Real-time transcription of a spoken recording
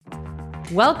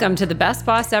Welcome to the Best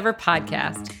Boss Ever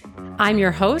podcast. I'm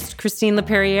your host, Christine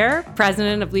LaPerriere,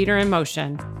 president of Leader in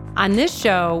Motion. On this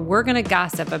show, we're going to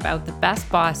gossip about the best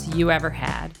boss you ever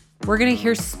had. We're going to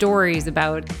hear stories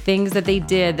about things that they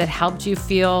did that helped you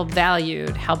feel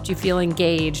valued, helped you feel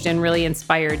engaged, and really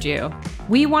inspired you.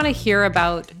 We want to hear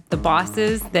about the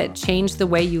bosses that changed the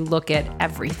way you look at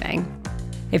everything.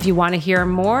 If you want to hear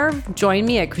more, join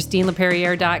me at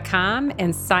ChristineLaPerriere.com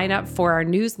and sign up for our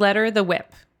newsletter, The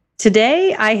Whip.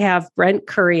 Today, I have Brent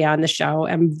Currie on the show.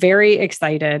 I'm very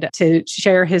excited to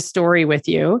share his story with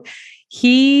you.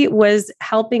 He was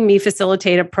helping me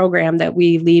facilitate a program that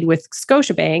we lead with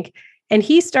Scotiabank, and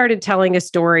he started telling a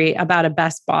story about a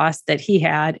best boss that he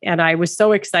had. And I was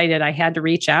so excited, I had to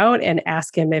reach out and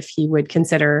ask him if he would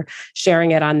consider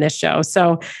sharing it on this show.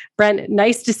 So, Brent,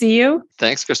 nice to see you.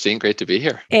 Thanks, Christine. Great to be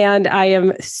here. And I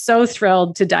am so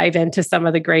thrilled to dive into some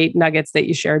of the great nuggets that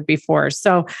you shared before.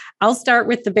 So I'll start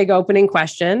with the big opening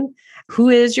question. Who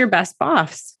is your best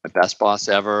boss? My best boss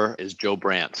ever is Joe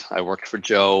Brandt. I worked for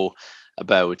Joe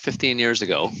about 15 years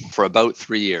ago for about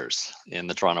 3 years in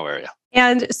the Toronto area.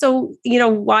 And so,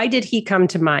 why did he come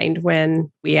to mind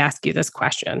when we ask you this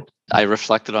question? I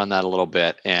reflected on that a little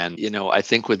bit. And, I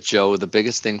think with Joe, the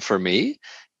biggest thing for me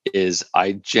is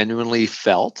I genuinely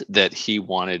felt that he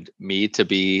wanted me to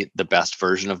be the best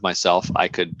version of myself I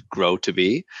could grow to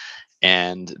be.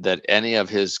 And that any of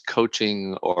his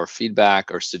coaching or feedback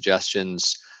or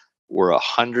suggestions were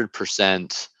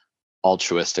 100%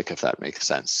 altruistic, if that makes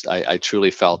sense. I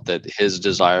truly felt that his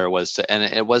desire was to, and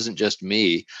it wasn't just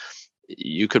me.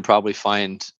 You could probably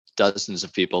find dozens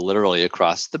of people literally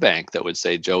across the bank that would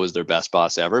say Joe is their best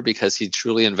boss ever because he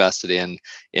truly invested in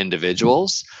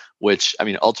individuals, which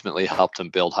ultimately helped him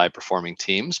build high performing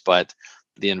teams. But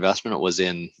the investment was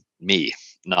in me,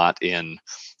 not in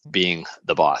being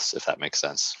the boss, if that makes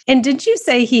sense. And did you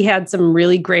say he had some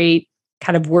really great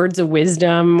kind of words of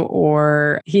wisdom,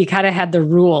 or he kind of had the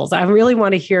rules? I really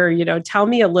want to hear, tell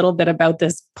me a little bit about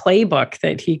this playbook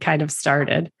that he kind of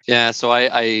started. Yeah, so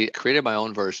I created my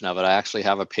own version of it. I actually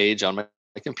have a page on my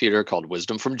computer called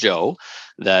Wisdom from Joe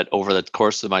that over the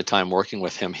course of my time working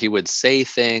with him, he would say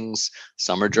things,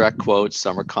 some are direct quotes,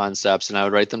 some are concepts, and I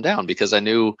would write them down because I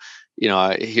knew,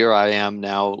 here I am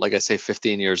now, like I say,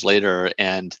 15 years later,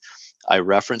 and I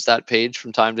reference that page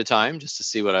from time to time just to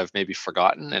see what I've maybe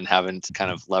forgotten and haven't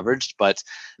kind of leveraged, but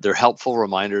they're helpful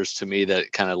reminders to me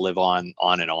that kind of live on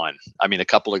and on. A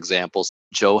couple examples.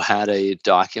 Joe had a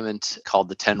document called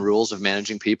the 10 Rules of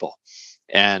Managing People,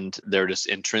 and they're just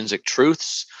intrinsic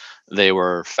truths. They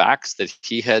were facts that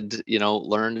he had,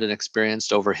 learned and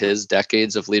experienced over his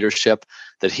decades of leadership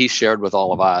that he shared with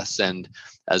all of us. And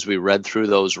as we read through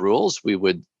those rules, we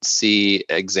would see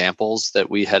examples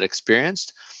that we had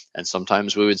experienced. And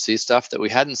sometimes we would see stuff that we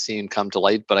hadn't seen come to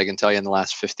light. But I can tell you in the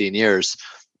last 15 years,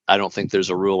 I don't think there's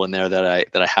a rule in there that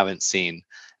I haven't seen.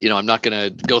 I'm not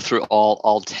going to go through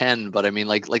all 10, but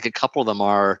like a couple of them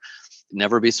are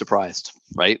never be surprised,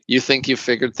 right? You think you've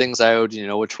figured things out,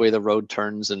 which way the road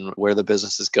turns and where the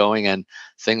business is going, and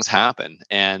things happen.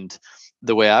 And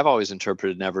the way I've always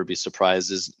interpreted never be surprised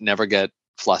is never get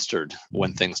flustered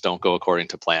when things don't go according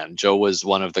to plan. Joe was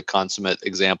one of the consummate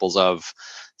examples of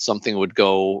something would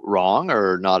go wrong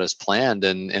or not as planned.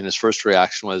 And his first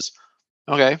reaction was,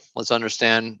 okay, let's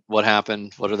understand what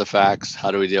happened. What are the facts? How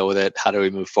do we deal with it? How do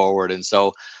we move forward? And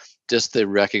so just the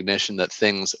recognition that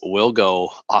things will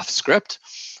go off script,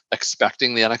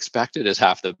 expecting the unexpected is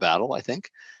half the battle, I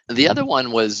think. And the other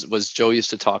one was Joe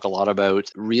used to talk a lot about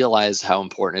realize how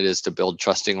important it is to build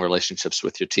trusting relationships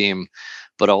with your team,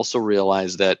 but also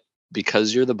realize that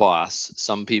because you're the boss,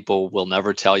 some people will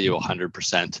never tell you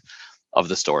 100% of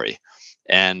the story.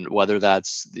 And whether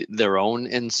that's their own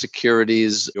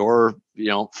insecurities, your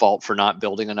fault for not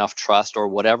building enough trust or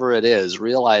whatever it is,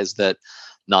 realize that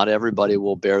not everybody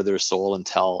will bare their soul and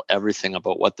tell everything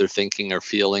about what they're thinking or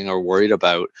feeling or worried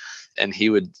about. And he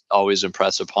would always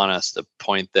impress upon us the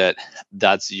point that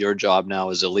that's your job now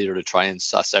as a leader to try and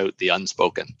suss out the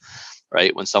unspoken,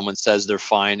 right? When someone says they're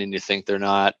fine and you think they're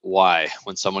not, why?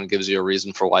 When someone gives you a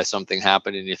reason for why something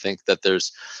happened and you think that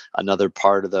there's another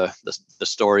part of the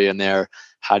story in there,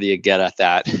 how do you get at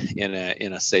that in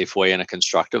a safe way, in a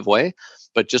constructive way?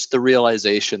 But just the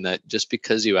realization that just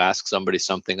because you ask somebody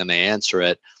something and they answer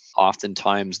it,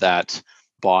 oftentimes that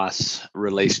boss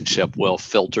relationship will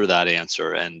filter that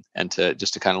answer and to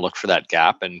kind of look for that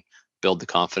gap and build the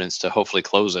confidence to hopefully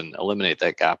close and eliminate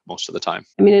that gap most of the time.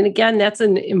 And again, that's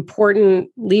an important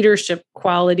leadership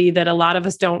quality that a lot of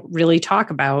us don't really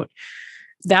talk about.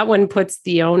 That one puts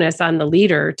the onus on the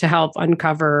leader to help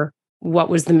uncover what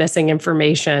was the missing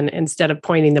information instead of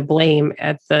pointing the blame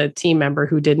at the team member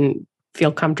who didn't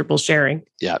feel comfortable sharing.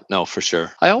 Yeah, no, for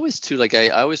sure. I always too, like I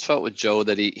always felt with Joe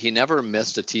that he never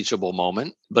missed a teachable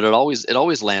moment, but it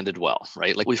always landed well,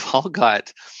 right? Like we've all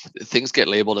got things get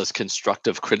labeled as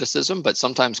constructive criticism, but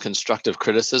sometimes constructive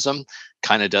criticism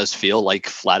kind of does feel like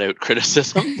flat out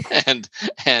criticism, and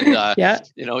Yeah.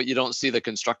 you don't see the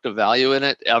constructive value in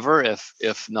it ever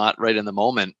if not right in the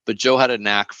moment. But Joe had a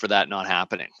knack for that not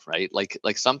happening, right?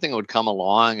 Like something would come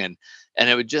along and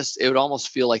it would almost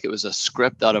feel like it was a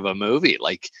script out of a movie.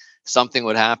 Like something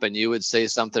would happen, you would say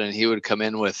something and he would come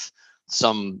in with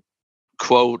some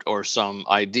quote or some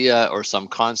idea or some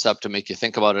concept to make you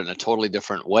think about it in a totally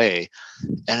different way.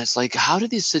 And it's like, how do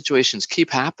these situations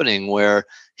keep happening where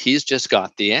he's just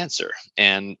got the answer?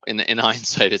 And in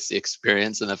hindsight, it's the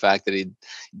experience and the fact that he'd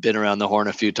been around the horn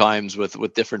a few times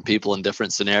with different people in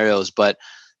different scenarios. But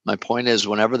my point is,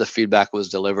 whenever the feedback was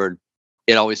delivered,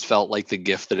 it always felt like the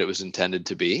gift that it was intended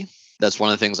to be. That's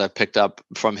one of the things I picked up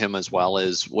from him as well,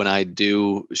 is when I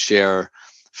do share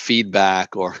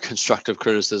feedback or constructive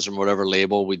criticism, whatever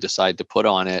label we decide to put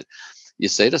on it, you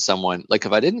say to someone, like,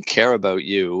 if I didn't care about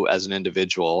you as an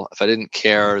individual, if I didn't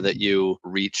care that you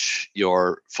reach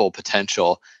your full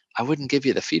potential, I wouldn't give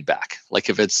you the feedback. Like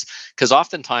if it's, because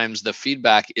oftentimes the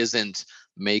feedback isn't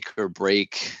make or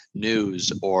break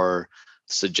news or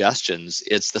suggestions.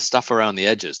 It's the stuff around the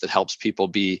edges that helps people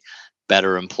be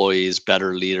better employees,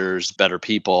 better leaders, better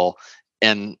people.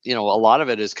 And, a lot of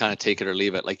it is kind of take it or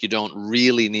leave it. Like you don't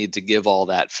really need to give all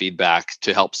that feedback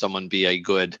to help someone be a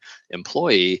good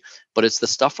employee, but it's the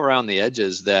stuff around the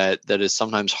edges that is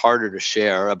sometimes harder to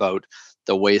share about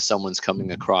the way someone's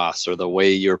coming across or the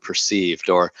way you're perceived,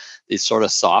 or these sort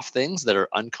of soft things that are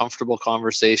uncomfortable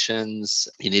conversations.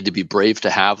 You need to be brave to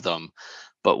have them.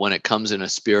 But when it comes in a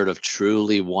spirit of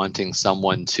truly wanting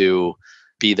someone to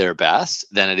be their best,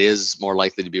 then it is more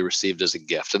likely to be received as a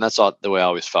gift. And that's the way I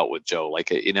always felt with Joe. Like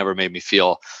it never made me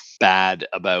feel bad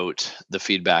about the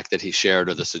feedback that he shared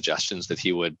or the suggestions that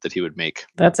he would make.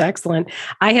 That's excellent.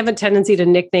 I have a tendency to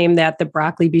nickname that the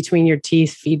broccoli between your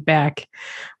teeth feedback,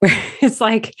 where it's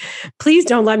like, please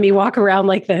don't let me walk around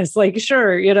like this. Like,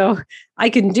 sure, I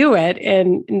can do it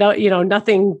and no,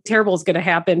 nothing terrible is going to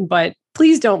happen, but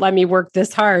please don't let me work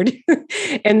this hard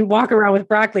and walk around with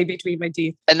broccoli between my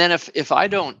teeth. And then if I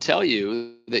don't tell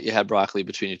you that you had broccoli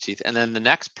between your teeth, and then the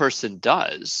next person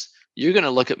does, you're going to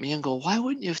look at me and go, why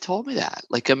wouldn't you have told me that?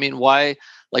 Like, I mean, why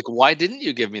didn't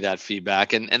you give me that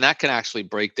feedback? And that can actually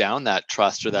break down that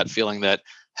trust or that feeling that,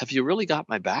 have you really got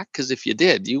my back? Because if you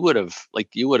did, you would have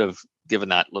given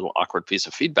that little awkward piece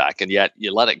of feedback, and yet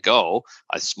you let it go.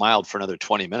 I smiled for another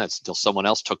 20 minutes until someone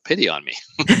else took pity on me.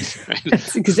 Right?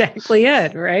 That's exactly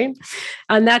it, right?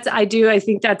 And I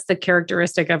think that's the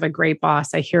characteristic of a great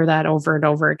boss. I hear that over and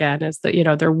over again, is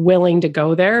that, they're willing to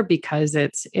go there because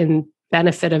it's in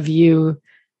benefit of you,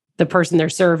 the person they're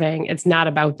serving. It's not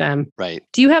about them. Right.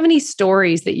 Do you have any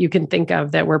stories that you can think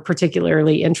of that were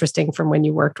particularly interesting from when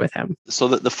you worked with him? So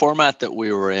the format that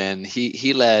we were in,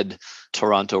 he led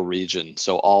Toronto region.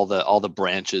 So all the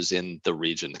branches in the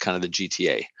region, kind of the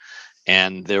GTA.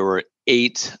 And there were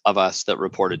 8 of us that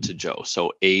reported to Joe.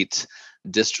 So 8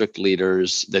 district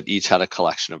leaders that each had a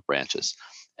collection of branches.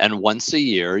 And once a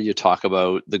year, you talk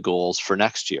about the goals for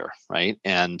next year, right?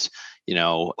 And,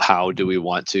 how do we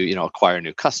want to, acquire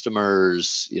new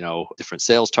customers, different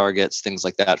sales targets, things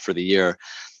like that for the year.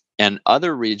 And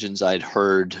other regions I'd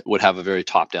heard would have a very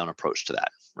top-down approach to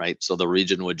that, right? So the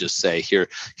region would just say, here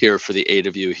for the 8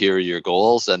 of you, here are your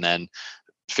goals, and then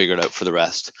figure it out for the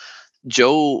rest.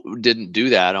 Joe didn't do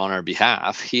that on our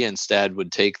behalf. He instead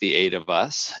would take the 8 of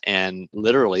us and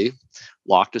literally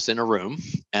locked us in a room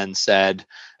and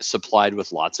supplied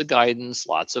with lots of guidance,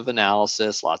 lots of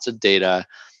analysis, lots of data,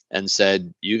 and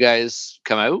said, you guys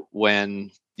come out when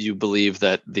you believe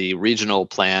that the regional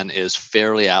plan is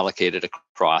fairly allocated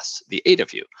across the 8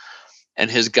 of you. And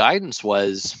his guidance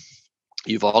was,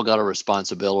 you've all got a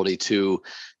responsibility to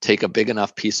take a big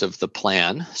enough piece of the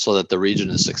plan so that the region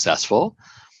is successful.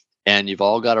 And you've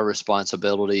all got a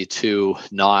responsibility to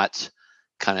not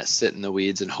kind of sit in the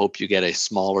weeds and hope you get a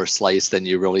smaller slice than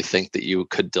you really think that you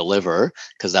could deliver,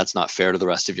 because that's not fair to the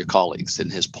rest of your colleagues.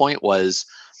 And his point was,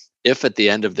 if at the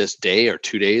end of this day or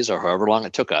 2 days or however long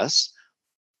it took us,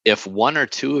 if 1 or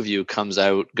 2 of you comes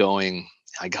out going,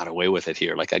 I got away with it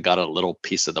here, like I got a little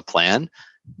piece of the plan,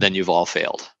 then you've all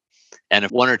failed. And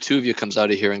if 1 or 2 of you comes out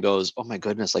of here and goes, oh my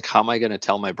goodness, like how am I going to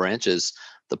tell my branches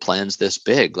the plan's this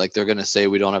big? Like they're going to say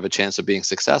we don't have a chance of being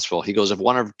successful. He goes, if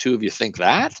 1 or 2 of you think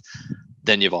that,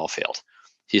 then you've all failed.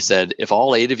 He said, if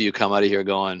all 8 of you come out of here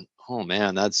going, oh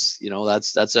man, that's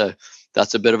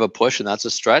a bit of a push and that's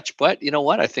a stretch. But you know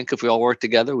what? I think if we all work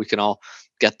together, we can all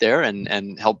get there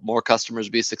and help more customers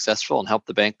be successful and help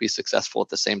the bank be successful at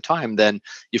the same time, then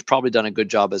you've probably done a good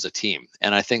job as a team.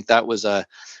 And I think that was a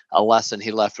lesson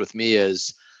he left with me,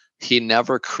 is he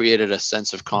never created a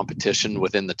sense of competition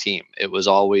within the team. It was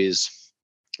always,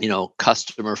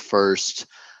 customer first,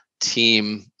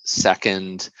 team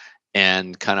second,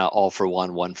 and kind of all for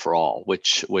one for all,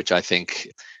 which I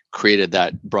think created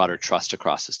that broader trust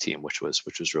across his team, which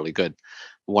was really good.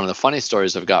 One of the funny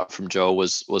stories I've got from Joe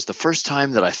was the first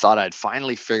time that I thought I'd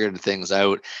finally figured things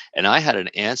out, and I had an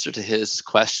answer to his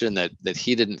question that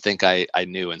he didn't think I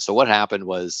knew. And so what happened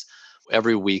was,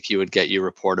 every week you would get your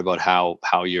report about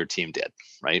how your team did,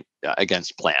 right,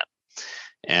 against plan.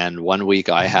 And one week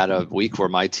I had a week where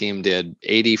my team did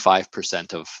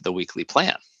 85% of the weekly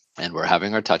plan, and we're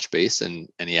having our touch base, and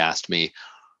he asked me,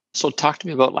 so talk to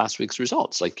me about last week's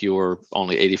results. Like, you were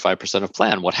only 85% of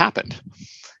plan. What happened?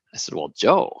 I said, well,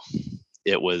 Joe,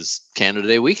 it was Canada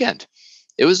Day weekend.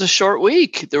 It was a short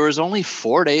week. There was only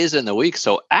 4 days in the week.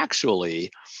 So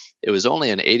actually, it was only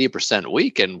an 80%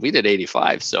 week, and we did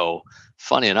 85. So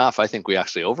funny enough, I think we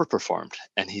actually overperformed.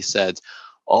 And he said,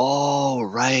 oh,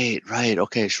 right.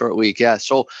 Okay, short week. Yeah.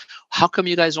 So how come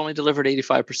you guys only delivered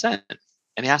 85%?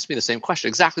 And he asked me the same question,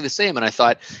 exactly the same. And I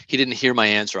thought he didn't hear my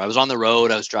answer. I was on the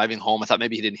road. I was driving home. I thought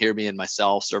maybe he didn't hear me and my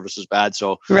cell service was bad.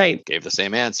 So gave the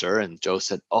same answer. And Joe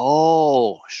said,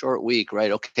 oh, short week.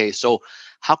 Right. Okay. So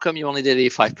how come you only did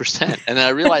 85%? And then I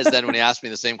realized then when he asked me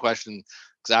the same question,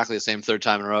 exactly the same third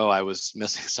time in a row, I was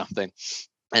missing something.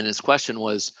 And his question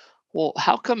was, well,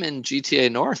 how come in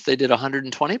GTA North they did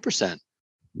 120%?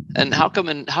 And how come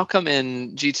in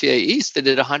GTA East they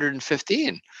did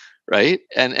 115? Right.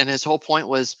 And his whole point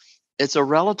was, it's a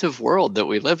relative world that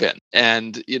we live in.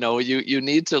 And, you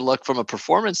need to look from a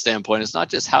performance standpoint. It's not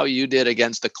just how you did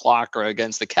against the clock or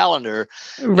against the calendar.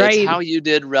 Right. It's how you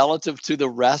did relative to the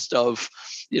rest of,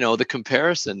 the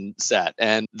comparison set.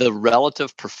 And the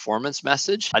relative performance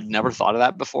message, I'd never thought of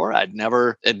that before. It'd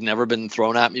never been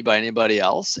thrown at me by anybody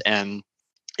else. And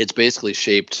it's basically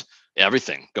shaped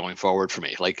everything going forward for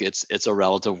me. Like, it's a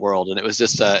relative world. And it was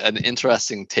just an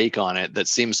interesting take on it that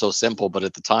seems so simple, but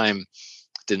at the time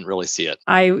didn't really see it.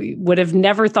 I would have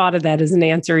never thought of that as an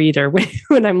answer either.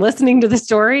 When I'm listening to the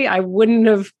story, I wouldn't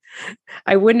have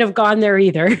gone there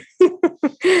either.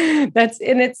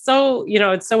 It's so,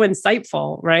 it's so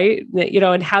insightful, right?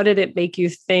 And how did it make you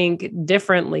think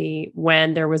differently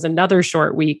when there was another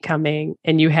short week coming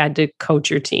and you had to coach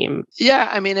your team? Yeah.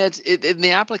 I mean,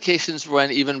 the applications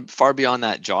went even far beyond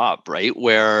that job, right?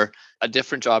 Where a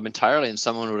different job entirely, and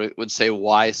someone would say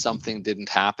why something didn't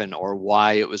happen or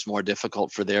why it was more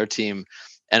difficult for their team.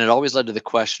 And it always led to the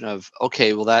question of,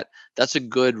 okay, well, that's a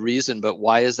good reason, but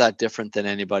why is that different than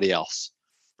anybody else?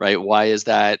 Right? Why is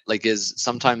that? Like,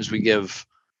 sometimes we give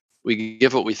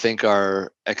what we think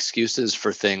are excuses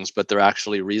for things, but they're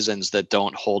actually reasons that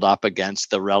don't hold up against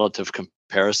the relative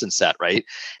comparison set, right?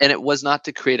 And it was not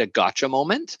to create a gotcha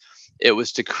moment. It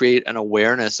was to create an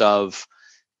awareness of,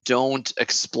 don't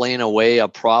explain away a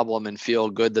problem and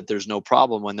feel good that there's no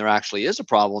problem when there actually is a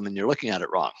problem and you're looking at it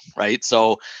wrong, right?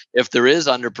 So if there is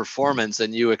underperformance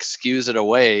and you excuse it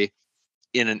away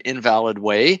in an invalid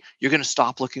way, you're going to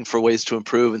stop looking for ways to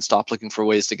improve and stop looking for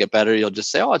ways to get better. You'll just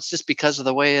say, oh, it's just because of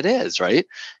the way it is, right?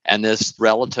 And this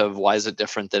relative, why is it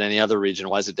different than any other region?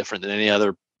 Why is it different than any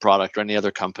other product or any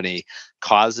other company,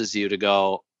 causes you to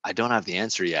go, I don't have the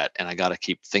answer yet, and I got to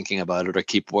keep thinking about it or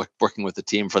keep working with the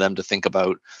team for them to think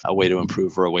about a way to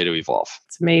improve or a way to evolve.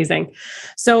 It's amazing.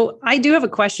 So I do have a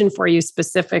question for you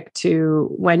specific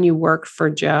to when you worked for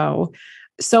Joe.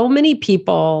 So many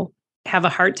people have a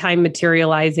hard time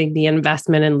materializing the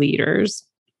investment in leaders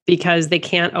because they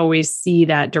can't always see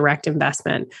that direct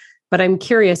investment. But I'm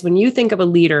curious, when you think of a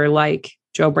leader like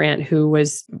Joe Brandt, who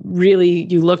was really,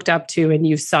 you looked up to and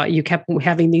you kept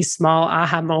having these small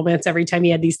aha moments every time he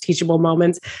had these teachable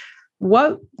moments.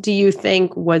 What do you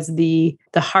think was the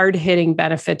hard-hitting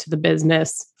benefit to the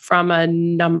business from a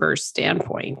numbers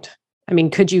standpoint? I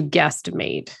mean, could you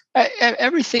guesstimate?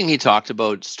 Everything he talked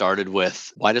about started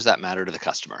with, why does that matter to the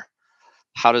customer?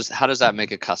 How does that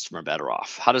make a customer better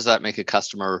off? How does that make a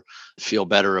customer feel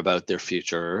better about their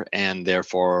future and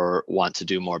therefore want to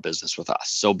do more business with us?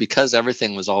 So because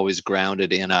everything was always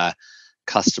grounded in a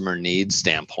customer needs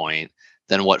standpoint,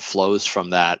 then what flows from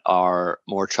that are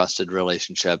more trusted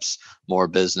relationships, more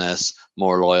business,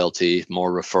 more loyalty,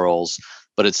 more referrals.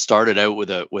 But it started out with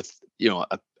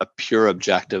a pure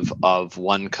objective of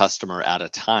one customer at a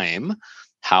time.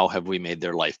 How have we made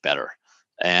their life better?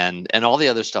 And all the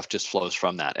other stuff just flows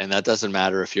from that. And that doesn't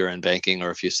matter if you're in banking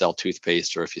or if you sell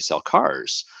toothpaste or if you sell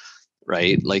cars,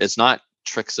 right? Like, it's not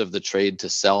tricks of the trade to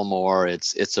sell more.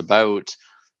 It's about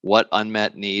what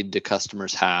unmet need do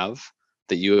customers have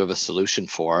that you have a solution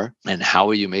for, and how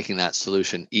are you making that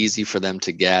solution easy for them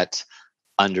to get,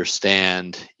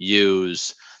 understand,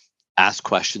 use, ask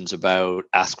questions about,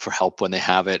 ask for help when they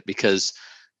have it, because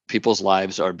people's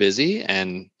lives are busy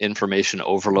and information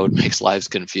overload makes lives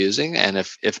confusing. And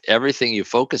if everything you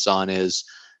focus on is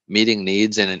meeting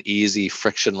needs in an easy,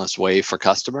 frictionless way for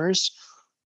customers,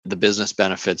 the business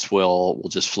benefits will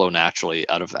just flow naturally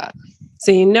out of that.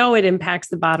 So it impacts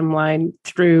the bottom line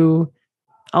through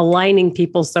aligning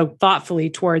people so thoughtfully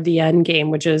toward the end game,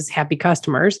 which is happy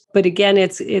customers. But again,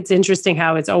 it's interesting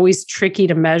how it's always tricky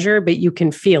to measure, but you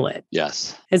can feel it.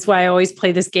 Yes. It's why I always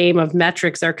play this game of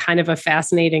metrics are kind of a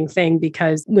fascinating thing,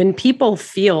 because when people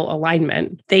feel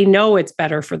alignment, they know it's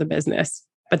better for the business,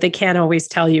 but they can't always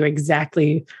tell you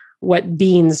exactly what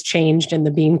beans changed in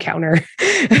the bean counter.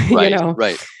 Right,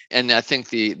 right. And I think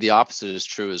the opposite is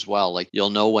true as well. Like, you'll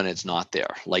know when it's not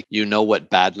there. Like, what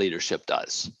bad leadership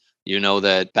does. You know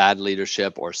that bad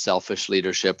leadership or selfish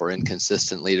leadership or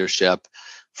inconsistent leadership,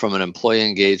 from an employee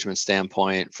engagement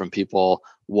standpoint, from people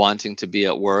wanting to be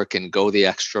at work and go the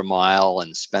extra mile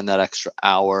and spend that extra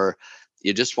hour,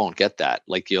 you just won't get that.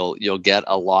 Like, you'll get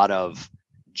a lot of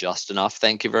just enough,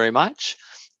 thank you very much.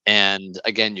 And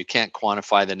again, you can't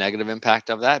quantify the negative impact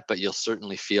of that, but you'll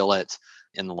certainly feel it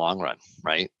in the long run,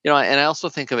 right? And I also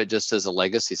think of it just as a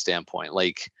legacy standpoint.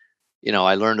 Like,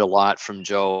 I learned a lot from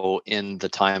Joe in the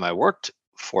time I worked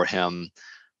for him,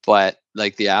 but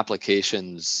like, the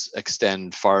applications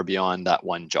extend far beyond that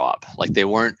one job. Like, they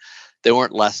weren't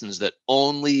lessons that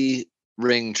only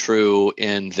ring true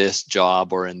in this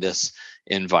job or in this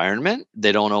environment.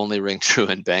 They don't only ring true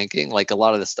in banking. Like, a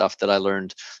lot of the stuff that I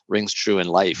learned rings true in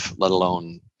life, let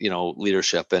alone,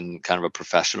 leadership and kind of a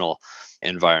professional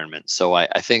environment. So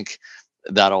I think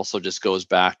that also just goes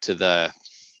back to the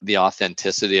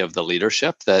authenticity of the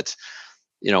leadership, that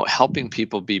helping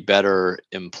people be better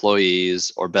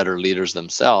employees or better leaders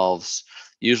themselves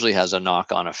usually has a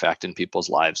knock-on effect in people's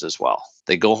lives as well.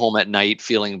 They go home at night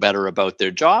feeling better about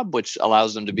their job, which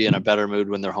allows them to be in a better mood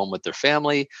when they're home with their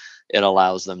family. It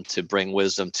allows them to bring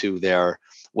wisdom to their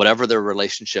whatever their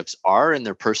relationships are in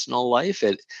their personal life.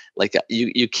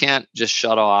 You can't just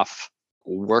shut off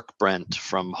work Brent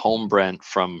from home Brent,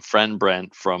 from friend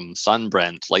Brent, from son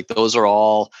Brent. Like, those are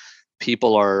all,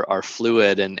 people are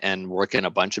fluid and work in a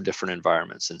bunch of different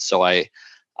environments. And so I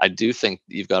do think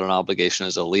you've got an obligation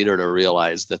as a leader to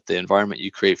realize that the environment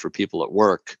you create for people at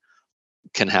work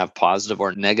can have positive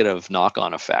or negative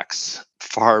knock-on effects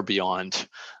far beyond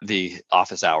the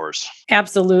office hours.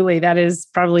 Absolutely. That is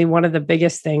probably one of the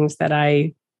biggest things that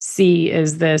I see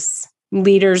is this.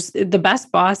 Leaders, the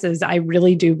best bosses, I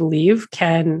really do believe,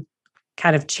 can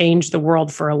kind of change the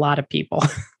world for a lot of people.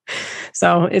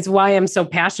 So it's why I'm so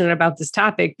passionate about this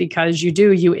topic, because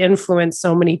you influence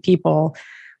so many people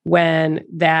when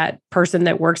that person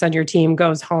that works on your team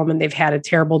goes home and they've had a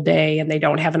terrible day and they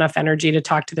don't have enough energy to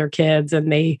talk to their kids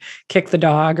and they kick the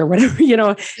dog or whatever,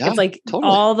 it's like totally.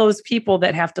 All those people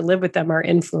that have to live with them are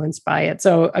influenced by it.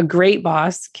 So a great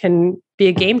boss can be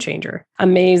a game changer.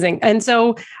 Amazing. And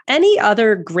so any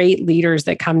other great leaders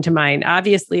that come to mind?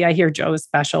 Obviously, I hear Joe's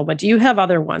special, but do you have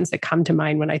other ones that come to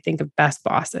mind when I think of best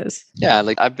bosses? Yeah,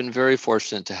 like, I've been very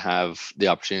fortunate to have the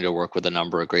opportunity to work with a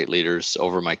number of great leaders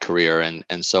over my career.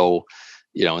 And so,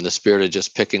 in the spirit of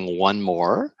just picking one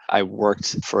more, I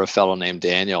worked for a fellow named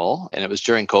Daniel, and it was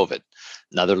during COVID,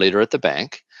 another leader at the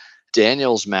bank.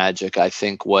 Daniel's magic, I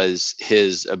think, was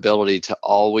his ability to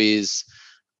always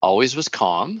was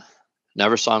calm.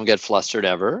 Never saw him get flustered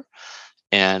ever.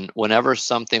 And whenever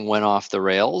something went off the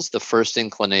rails, the first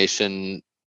inclination,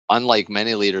 unlike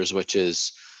many leaders, which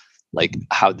is like,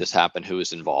 how'd this happen? Who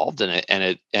was involved?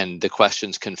 And the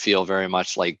questions can feel very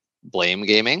much like blame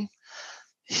gaming.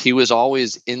 He was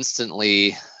always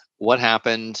instantly, what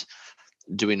happened?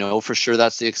 Do we know for sure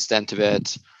that's the extent of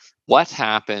it? What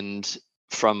happened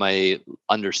from a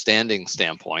understanding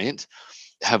standpoint?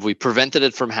 Have we prevented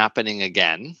it from happening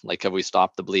again? Like, have we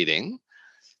stopped the bleeding?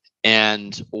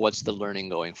 And what's the learning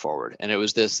going forward? And it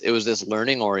was this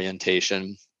learning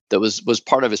orientation that was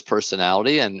part of his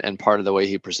personality and part of the way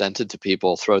he presented to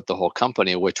people throughout the whole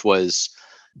company, which was,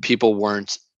 people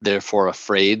weren't therefore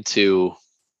afraid to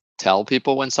tell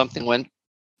people when something went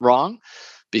wrong,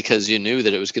 because you knew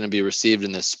that it was going to be received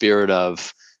in the spirit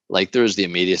of, like, there's the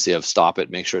immediacy of stop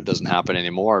it, make sure it doesn't happen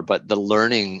anymore. But the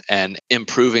learning and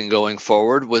improving going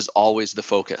forward was always the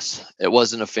focus. It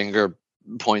wasn't a finger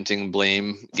pointing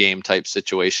blame game type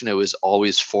situation. It was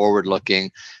always forward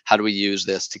looking. How do we use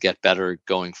this to get better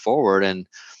going forward? And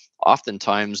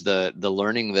oftentimes the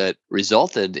learning that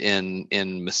resulted in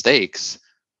mistakes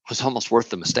was almost worth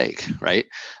the mistake, right?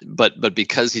 But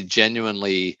because he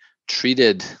genuinely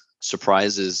treated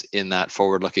surprises in that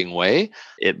forward-looking way,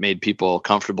 it made people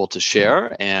comfortable to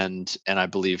share, and I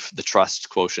believe the trust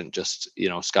quotient just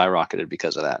skyrocketed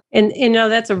because of that. And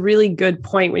that's a really good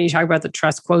point when you talk about the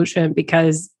trust quotient,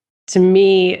 because to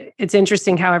me, it's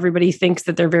interesting how everybody thinks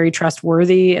that they're very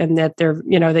trustworthy and that they're,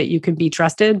 that you can be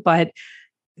trusted, but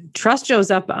trust shows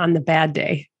up on the bad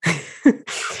day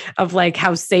of like,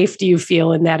 how safe do you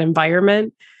feel in that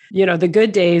environment? The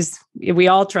good days, we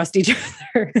all trust each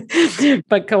other,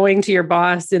 but going to your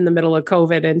boss in the middle of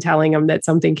COVID and telling them that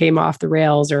something came off the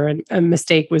rails or a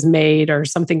mistake was made or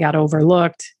something got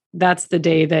overlooked, that's the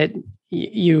day that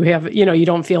you have, you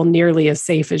don't feel nearly as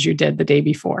safe as you did the day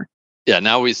before. Yeah,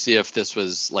 now we see if this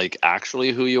was like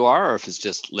actually who you are or if it's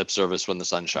just lip service when the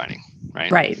sun's shining,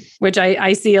 right? Right, which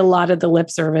I see a lot of the lip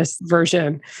service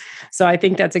version. So I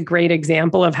think that's a great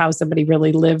example of how somebody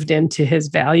really lived into his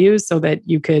values so that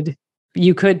you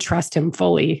could trust him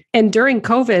fully. And during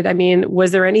COVID, I mean,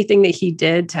 was there anything that he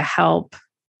did to help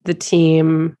the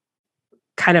team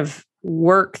kind of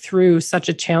work through such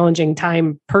a challenging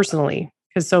time personally?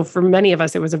 Because so for many of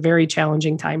us, it was a very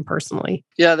challenging time personally.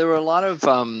 Yeah, there were a lot of,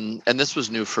 and this was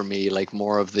new for me, like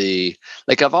more of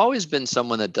I've always been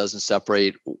someone that doesn't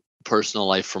separate personal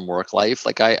life from work life.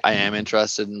 Like I am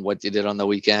interested in what you did on the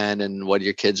weekend and what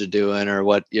your kids are doing or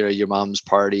what, your mom's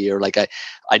party, or like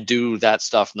I do that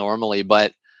stuff normally.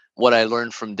 But what I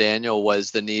learned from Daniel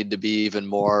was the need to be even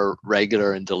more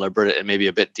regular and deliberate and maybe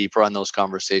a bit deeper on those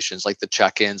conversations, like the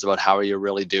check-ins about how are you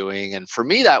really doing. And for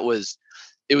me,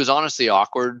 it was honestly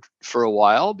awkward for a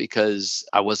while because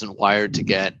I wasn't wired to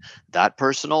get that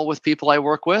personal with people I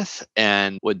work with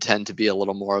and would tend to be a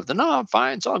little more of the, no, I'm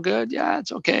fine. It's all good. Yeah,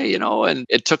 it's okay. And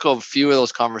it took a few of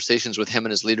those conversations with him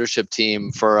and his leadership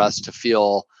team for us to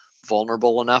feel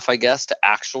vulnerable enough, I guess, to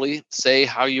actually say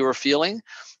how you were feeling.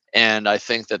 And I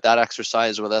think that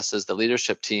exercise with us as the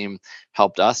leadership team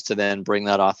helped us to then bring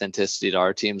that authenticity to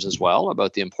our teams as well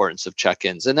about the importance of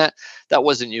check-ins. And that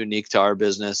wasn't unique to our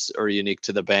business or unique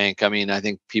to the bank. I mean, I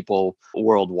think people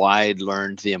worldwide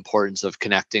learned the importance of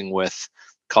connecting with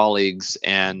colleagues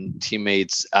and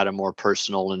teammates at a more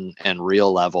personal and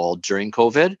real level during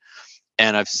COVID.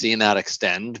 And I've seen that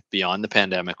extend beyond the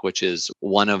pandemic, which is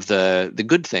one of the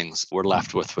good things we're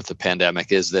left with the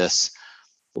pandemic, is this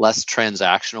less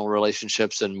transactional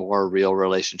relationships and more real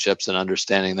relationships, and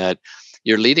understanding that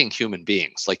you're leading human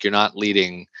beings, like you're not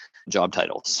leading job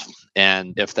titles.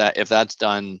 And if that's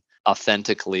done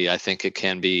authentically, I think it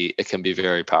can be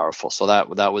very powerful. So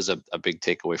that was a big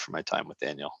takeaway from my time with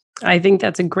Daniel. I think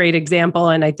that's a great example.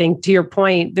 And I think to your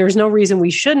point, there's no reason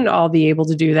we shouldn't all be able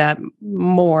to do that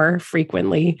more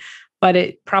frequently, but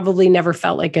it probably never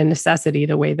felt like a necessity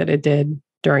the way that it did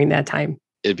during that time.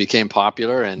 It became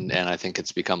popular and I think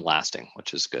it's become lasting,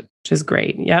 which is good. Which is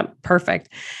great. Yep. Perfect.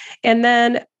 And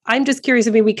then I'm just curious, I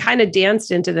mean, we kind of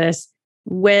danced into this.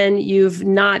 When you've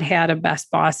not had a best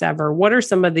boss ever, what are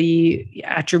some of the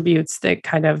attributes that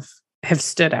kind of have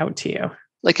stood out to you?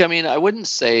 Like, I mean, I wouldn't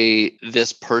say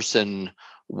this person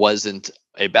wasn't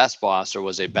a best boss or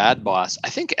was a bad boss. I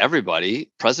think everybody,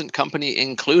 present company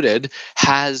included,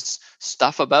 has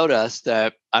stuff about us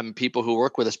that people who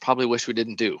work with us probably wish we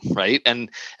didn't do, right? And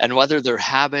whether they're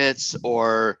habits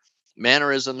or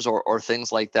mannerisms or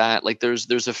things like that, like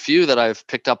there's a few that I've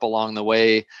picked up along the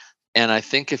way. And I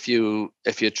think if you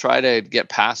try to get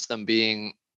past them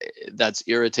being that's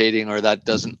irritating or that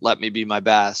doesn't let me be my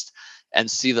best, and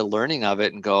see the learning of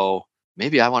it and go,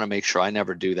 maybe I want to make sure I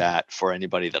never do that for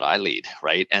anybody that I lead,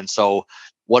 right? And so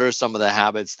what are some of the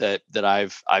habits that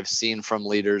I've seen from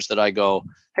leaders that I go,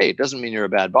 hey, it doesn't mean you're a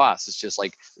bad boss. It's just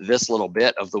like this little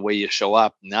bit of the way you show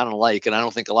up and I don't like, and I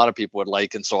don't think a lot of people would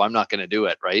like, and so I'm not going to do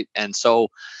it, right? And so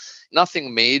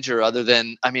nothing major other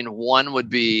than, I mean, one would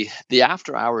be the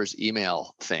after hours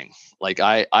email thing. Like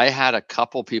I had a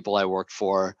couple people I worked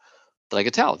for that I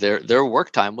could tell their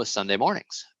work time was Sunday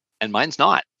mornings and mine's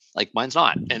not.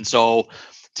 And so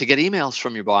to get emails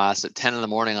from your boss at 10 in the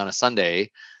morning on a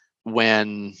Sunday,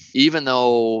 when even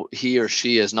though he or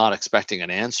she is not expecting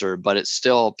an answer, but it's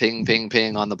still ping, ping,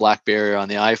 ping on the BlackBerry or on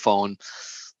the iPhone,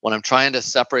 when I'm trying to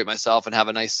separate myself and have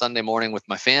a nice Sunday morning with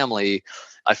my family,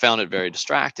 I found it very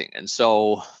distracting. And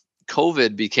so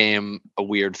COVID became a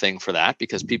weird thing for that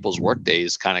because people's work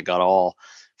days kind of got all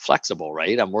flexible,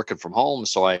 right? I'm working from home,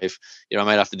 so I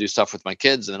might have to do stuff with my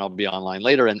kids and then I'll be online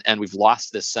later. And we've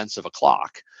lost this sense of a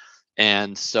clock.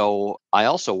 And so I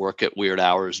also work at weird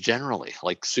hours generally,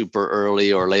 like super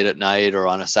early or late at night or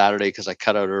on a Saturday because I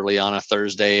cut out early on a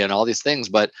Thursday and all these things.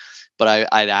 But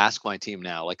I'd ask my team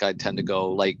now, like I tend to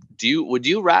go like, would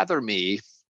you rather me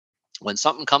when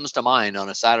something comes to mind on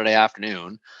a Saturday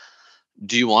afternoon,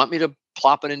 do you want me to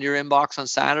plop it into your inbox on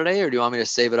Saturday, or do you want me to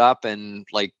save it up and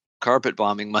like carpet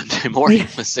bombing Monday morning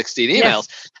with 16 Yeah. emails?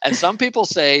 And some people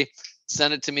say,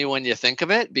 send it to me when you think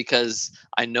of it, because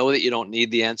I know that you don't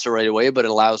need the answer right away, but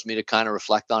it allows me to kind of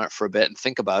reflect on it for a bit and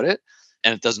think about it.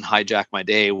 And it doesn't hijack my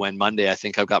day when Monday I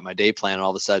think I've got my day plan and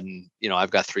all of a sudden,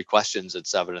 I've got 3 questions at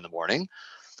 7 a.m.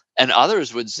 And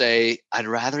others would say, I'd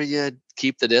rather you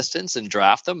keep the distance and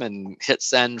draft them and hit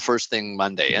send first thing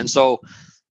Monday. And so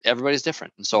everybody's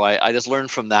different. And so I just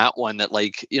learned from that one that,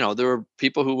 like, there were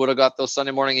people who would have got those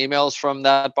Sunday morning emails from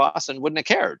that boss and wouldn't have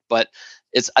cared. But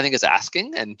I think it's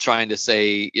asking and trying to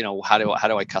say, how do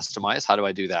I customize? How do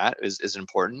I do that is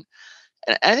important.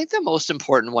 And I think the most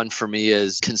important one for me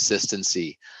is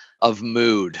consistency of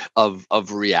mood,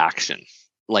 of reaction.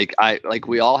 Like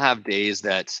we all have days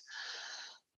that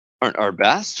aren't our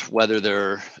best, whether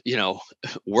they're,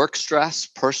 work stress,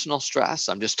 personal stress.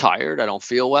 I'm just tired. I don't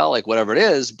feel well, like whatever it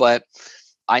is. But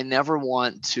I never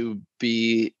want to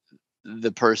be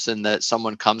the person that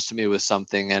someone comes to me with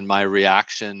something and my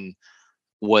reaction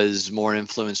was more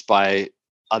influenced by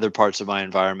other parts of my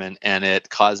environment, and it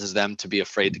causes them to be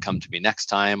afraid to come to me next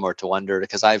time, or to wonder,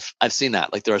 because I've seen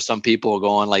that. Like, there are some people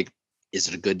going like, is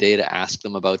it a good day to ask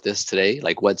them about this today?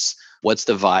 Like, what's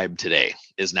the vibe today?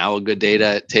 Is now a good day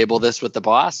to table this with the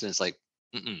boss? And it's like,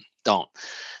 don't.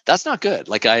 That's not good.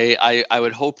 Like, I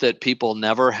would hope that people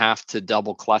never have to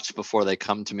double clutch before they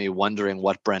come to me wondering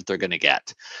what Brent they're going to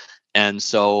get. And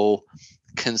so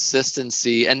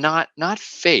consistency, and not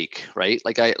fake, right?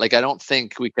 Like I don't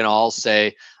think we can all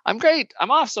say, I'm great,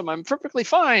 I'm awesome, I'm perfectly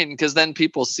fine, because then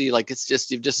people see like it's just,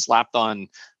 you've just slapped on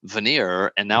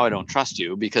veneer and now I don't trust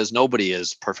you, because nobody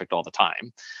is perfect all the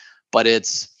time. But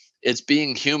it's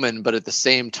being human, but at the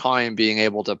same time being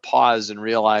able to pause and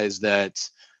realize that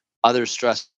other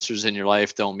stressors in your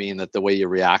life don't mean that the way you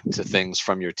react to things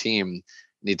from your team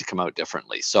need to come out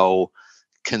differently. So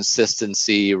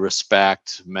consistency,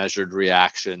 respect, measured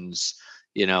reactions,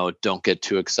 don't get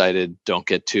too excited, don't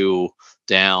get too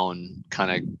down,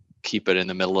 kind of keep it in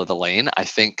the middle of the lane. I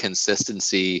think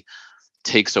consistency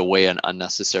takes away an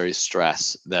unnecessary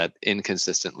stress that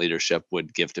inconsistent leadership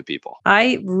would give to people.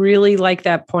 I really like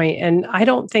that point, and I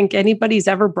don't think anybody's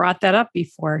ever brought that up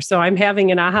before. So I'm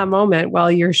having an aha moment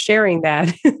while you're sharing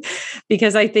that,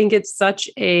 because I think it's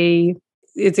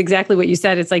it's exactly what you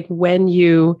said. It's like when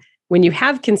you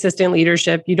have consistent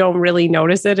leadership, you don't really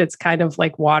notice it. It's kind of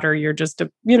like water. You're just,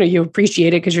 you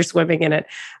appreciate it because you're swimming in it.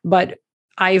 But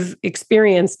I've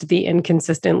experienced the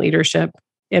inconsistent leadership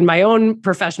in my own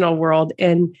professional world.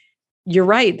 And you're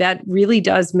right, that really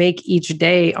does make each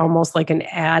day almost like an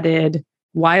added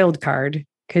wild card,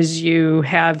 because you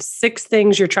have 6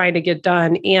 things you're trying to get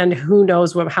done, and who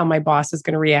knows how my boss is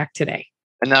going to react today.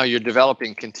 And now you're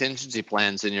developing contingency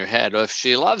plans in your head. If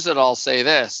she loves it, I'll say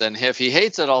this. And if he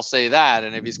hates it, I'll say that.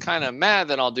 And if he's kind of mad,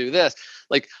 then I'll do this.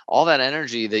 Like, all that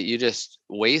energy that you just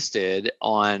wasted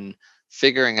on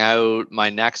figuring out my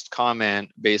next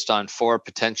comment based on 4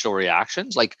 potential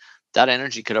reactions, like, that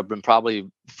energy could have been probably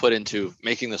put into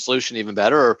making the solution even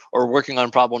better, or working on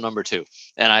problem number 2.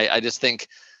 And I just think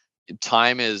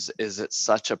time is at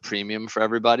such a premium for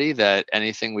everybody, that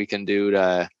anything we can do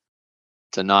to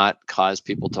not cause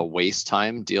people to waste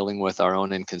time dealing with our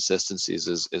own inconsistencies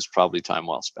is probably time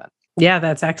well spent. Yeah,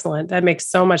 that's excellent. That makes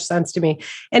so much sense to me.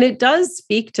 And it does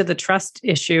speak to the trust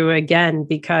issue again,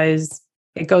 because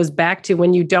it goes back to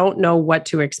when you don't know what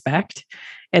to expect,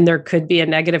 and there could be a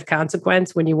negative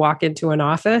consequence when you walk into an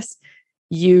office,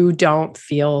 you don't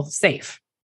feel safe.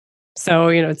 So,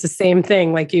 it's the same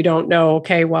thing. Like, you don't know,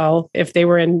 okay, well, if they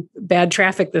were in bad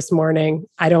traffic this morning,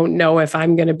 I don't know if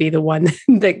I'm going to be the one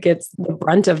that gets the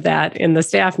brunt of that in the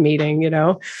staff meeting,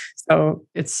 So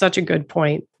it's such a good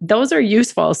point. Those are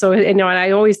useful. So, and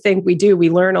I always think we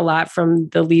learn a lot from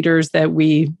the leaders that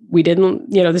we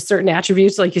didn't, there's certain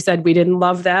attributes, like you said, we didn't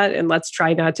love that, and let's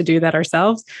try not to do that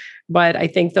ourselves. But I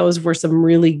think those were some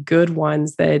really good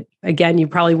ones that, again, you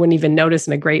probably wouldn't even notice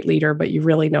in a great leader, but you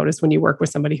really notice when you work with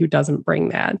somebody who doesn't bring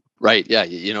that. Right. Yeah.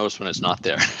 You notice when it's not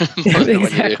there. More than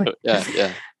when you do.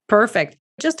 Yeah. Perfect.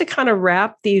 Just to kind of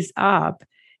wrap these up,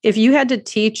 if you had to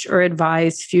teach or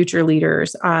advise future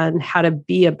leaders on how to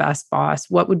be a best boss,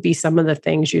 what would be some of the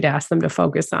things you'd ask them to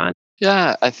focus on?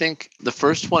 Yeah. I think the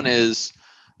first one is,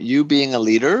 you being a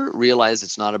leader, realize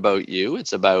it's not about you.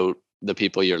 It's about the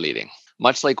people you're leading.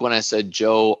 Much like when I said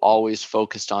Joe always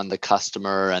focused on the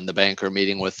customer and the banker,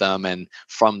 meeting with them, and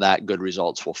from that, good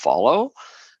results will follow.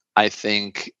 I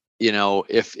think,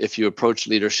 if you approach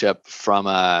leadership from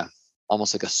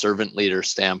almost like a servant leader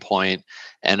standpoint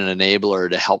and an enabler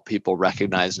to help people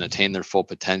recognize and attain their full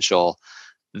potential,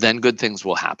 then good things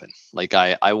will happen. Like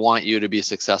I want you to be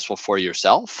successful for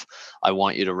yourself. I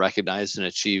want you to recognize and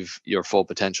achieve your full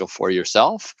potential for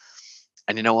yourself.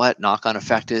 And you know what? Knock-on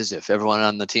effect is if everyone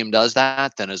on the team does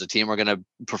that, then as a team, we're going to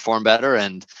perform better.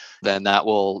 And then that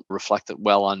will reflect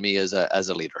well on me as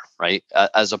a leader, right?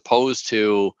 As opposed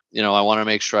to, I want to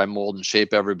make sure I mold and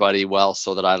shape everybody well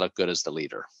so that I look good as the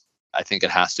leader. I think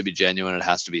it has to be genuine. It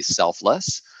has to be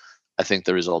selfless. I think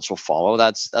the results will follow.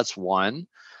 That's one.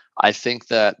 I think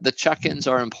that the check-ins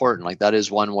are important. Like that is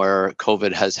one where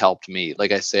COVID has helped me.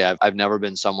 Like I say, I've never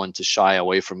been someone to shy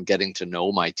away from getting to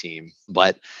know my team,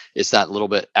 but it's that little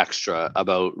bit extra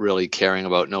about really caring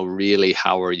about, no, really,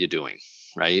 how are you doing?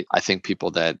 Right? I think people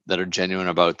that are genuine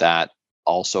about that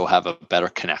also have a better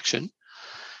connection.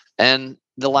 And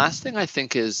the last thing I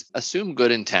think is assume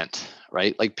good intent,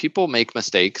 right? Like people make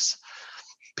mistakes.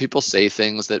 People say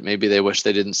things that maybe they wish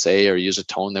they didn't say, or use a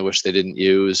tone they wish they didn't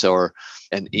use, or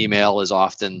an email is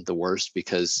often the worst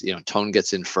because tone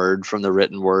gets inferred from the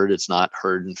written word. It's not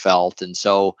heard and felt. And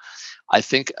so I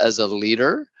think as a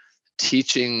leader,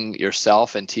 teaching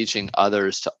yourself and teaching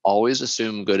others to always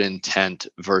assume good intent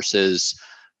versus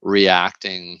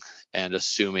reacting and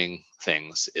assuming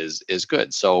things is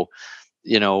good. So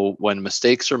when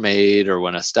mistakes are made, or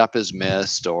when a step is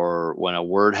missed, or when a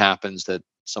word happens that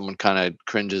someone kind of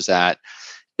cringes at,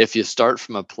 if you start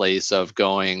from a place of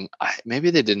going,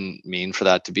 maybe they didn't mean for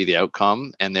that to be the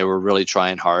outcome and they were really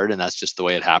trying hard and that's just the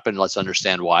way it happened. Let's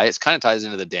understand why. It kind of ties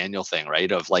into the Daniel thing,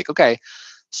 right? Of like, okay,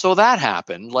 so that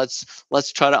happened. Let's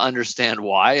try to understand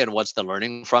why and what's the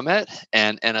learning from it.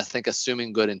 And I think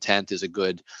assuming good intent is a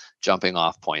good jumping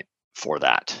off point for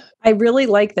that. I really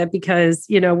like that because,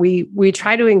 we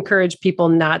try to encourage people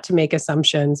not to make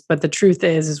assumptions, but the truth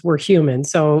is we're human.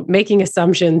 So making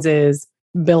assumptions is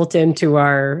built into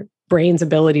our brain's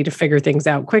ability to figure things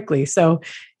out quickly. So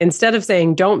instead of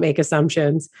saying don't make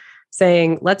assumptions,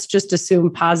 saying let's just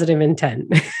assume positive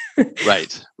intent.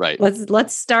 Right.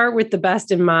 Let's start with the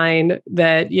best in mind,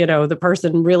 that the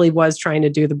person really was trying to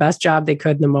do the best job they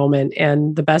could in the moment,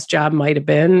 and the best job might have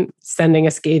been sending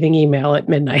a scathing email at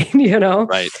midnight.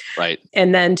 Right.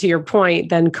 And then to your point,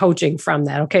 then coaching from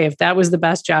that. Okay, if that was the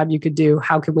best job you could do,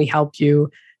 how can we help you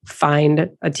find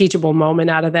a teachable moment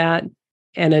out of that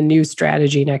and a new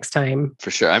strategy next time?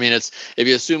 For sure. I mean, it's if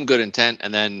you assume good intent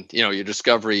and then, your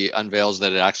discovery unveils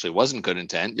that it actually wasn't good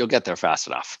intent, you'll get there fast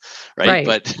enough. Right.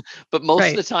 But most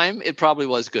of the time it probably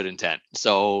was good intent.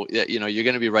 So, you're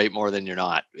going to be right more than you're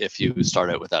not if you start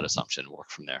out with that assumption and work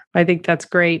from there. I think that's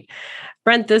great.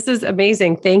 Brent, this is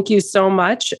amazing. Thank you so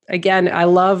much. Again, I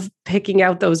love picking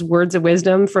out those words of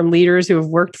wisdom from leaders who have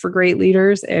worked for great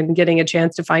leaders and getting a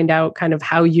chance to find out kind of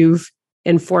how you've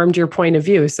informed your point of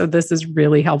view. So this is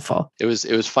really helpful. It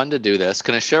was fun to do this.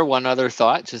 Can I share one other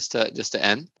thought just to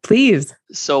end? Please.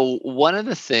 So one of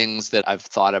the things that I've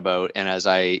thought about, and as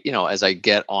I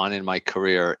get on in my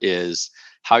career, is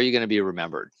how are you going to be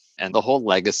remembered, and the whole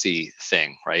legacy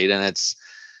thing, right?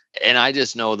 And I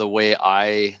just know the way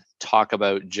I talk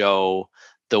about Joe,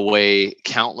 the way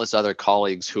countless other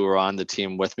colleagues who are on the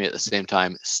team with me at the same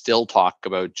time still talk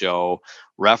about Joe,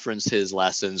 reference his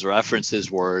lessons, reference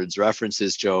his words, reference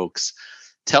his jokes,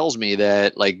 tells me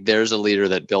that like there's a leader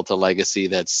that built a legacy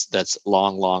that's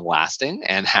long lasting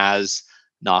and has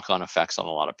knock-on effects on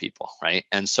a lot of people, right?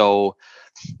 And so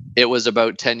it was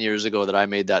about 10 years ago that I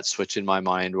made that switch in my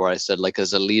mind where I said, like,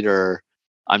 as a leader,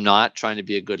 I'm not trying to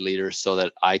be a good leader so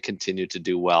that I continue to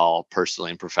do well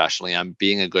personally and professionally. I'm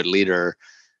being a good leader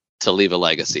to leave a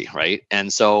legacy, right?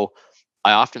 And so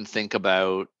I often think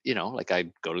about, like I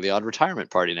go to the odd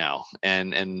retirement party now,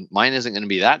 and mine isn't going to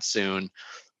be that soon,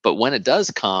 but when it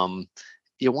does come,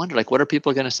 you wonder, like, what are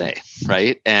people going to say,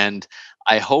 right? And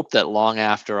I hope that long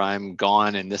after I'm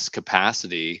gone in this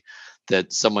capacity,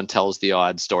 that someone tells the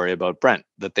odd story about Brent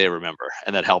that they remember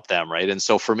and that helped them, right? And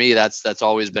so for me, that's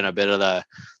always been a bit of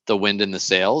the wind in the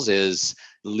sails, is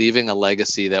leaving a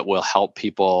legacy that will help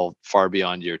people far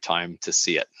beyond your time to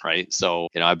see it, right? So,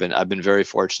 I've been very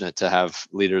fortunate to have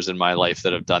leaders in my life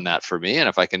that have done that for me, and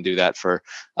if I can do that for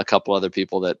a couple other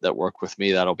people that work with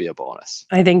me, that'll be a bonus.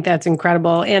 I think that's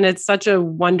incredible, and it's such a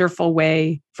wonderful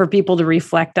way for people to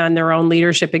reflect on their own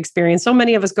leadership experience. So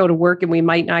many of us go to work and we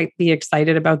might not be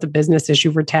excited about the business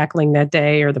issue we're tackling that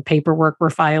day, or the paperwork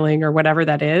we're filing, or whatever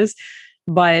that is,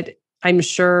 but I'm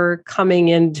sure coming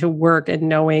into work and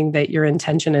knowing that your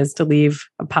intention is to leave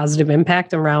a positive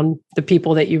impact around the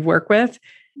people that you work with,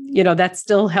 that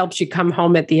still helps you come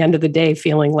home at the end of the day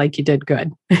feeling like you did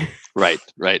good. Right.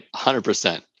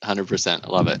 100%. I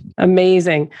love it.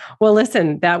 Amazing. Well,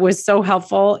 listen, that was so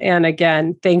helpful. And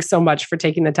again, thanks so much for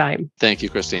taking the time. Thank you,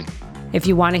 Christine. If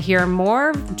you want to hear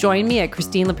more, join me at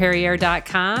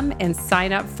ChristineLeperriere.com and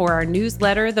sign up for our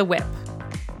newsletter, The Whip.